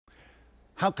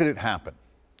How could it happen?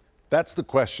 That's the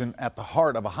question at the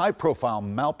heart of a high-profile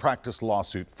malpractice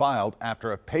lawsuit filed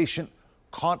after a patient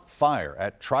caught fire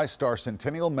at Tristar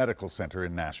Centennial Medical Center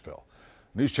in Nashville.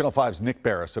 News Channel 5's Nick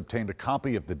Barris obtained a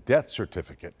copy of the death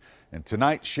certificate and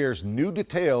tonight shares new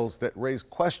details that raise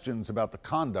questions about the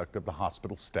conduct of the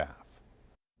hospital staff.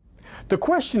 The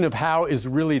question of how is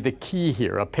really the key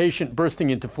here. A patient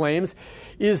bursting into flames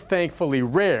is thankfully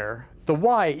rare. The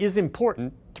why is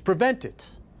important to prevent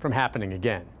it from happening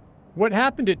again. What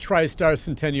happened at Tristar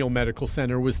Centennial Medical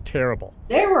Center was terrible.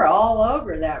 They were all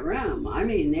over that room. I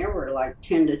mean, there were like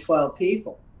 10 to 12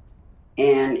 people.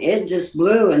 And it just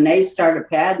blew, and they started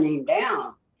patting him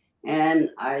down. And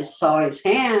I saw his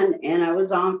hand, and it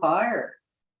was on fire.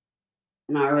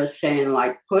 And I was saying,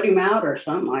 like, put him out or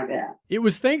something like that. It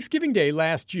was Thanksgiving Day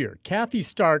last year. Kathy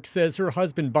Stark says her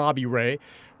husband, Bobby Ray,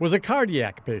 was a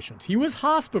cardiac patient. He was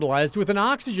hospitalized with an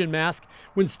oxygen mask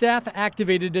when staff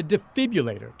activated a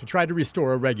defibrillator to try to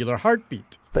restore a regular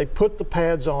heartbeat. They put the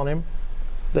pads on him.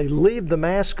 They leave the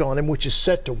mask on him, which is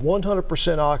set to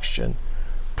 100% oxygen,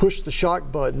 push the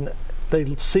shock button.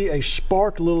 They see a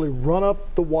spark literally run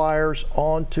up the wires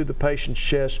onto the patient's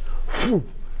chest.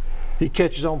 He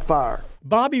catches on fire.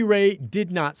 Bobby Ray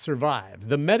did not survive.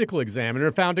 The medical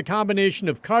examiner found a combination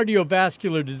of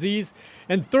cardiovascular disease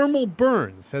and thermal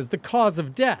burns as the cause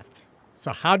of death.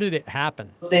 So how did it happen?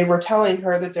 They were telling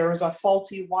her that there was a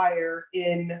faulty wire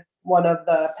in one of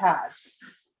the pads,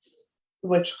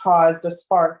 which caused a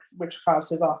spark, which caused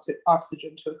his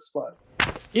oxygen to explode.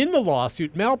 In the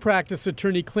lawsuit, malpractice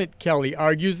attorney Clint Kelly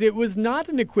argues it was not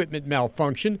an equipment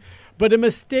malfunction, but a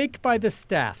mistake by the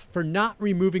staff for not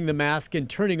removing the mask and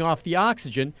turning off the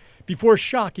oxygen before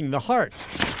shocking the heart.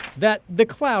 That the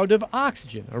cloud of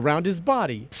oxygen around his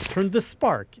body turned the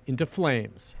spark into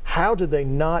flames. How did they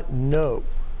not know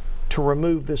to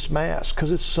remove this mask?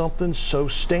 Because it's something so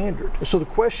standard. So the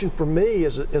question for me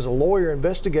as a lawyer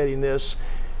investigating this,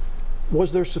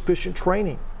 was there sufficient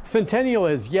training? Centennial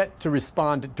has yet to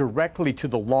respond directly to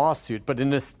the lawsuit, but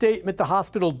in a statement, the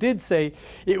hospital did say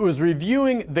it was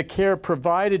reviewing the care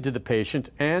provided to the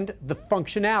patient and the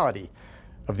functionality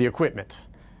of the equipment.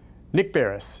 Nick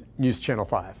Barris, News Channel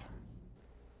 5.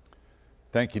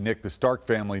 Thank you, Nick. The Stark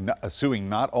family suing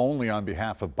not only on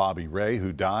behalf of Bobby Ray,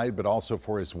 who died, but also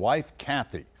for his wife,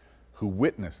 Kathy, who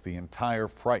witnessed the entire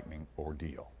frightening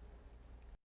ordeal.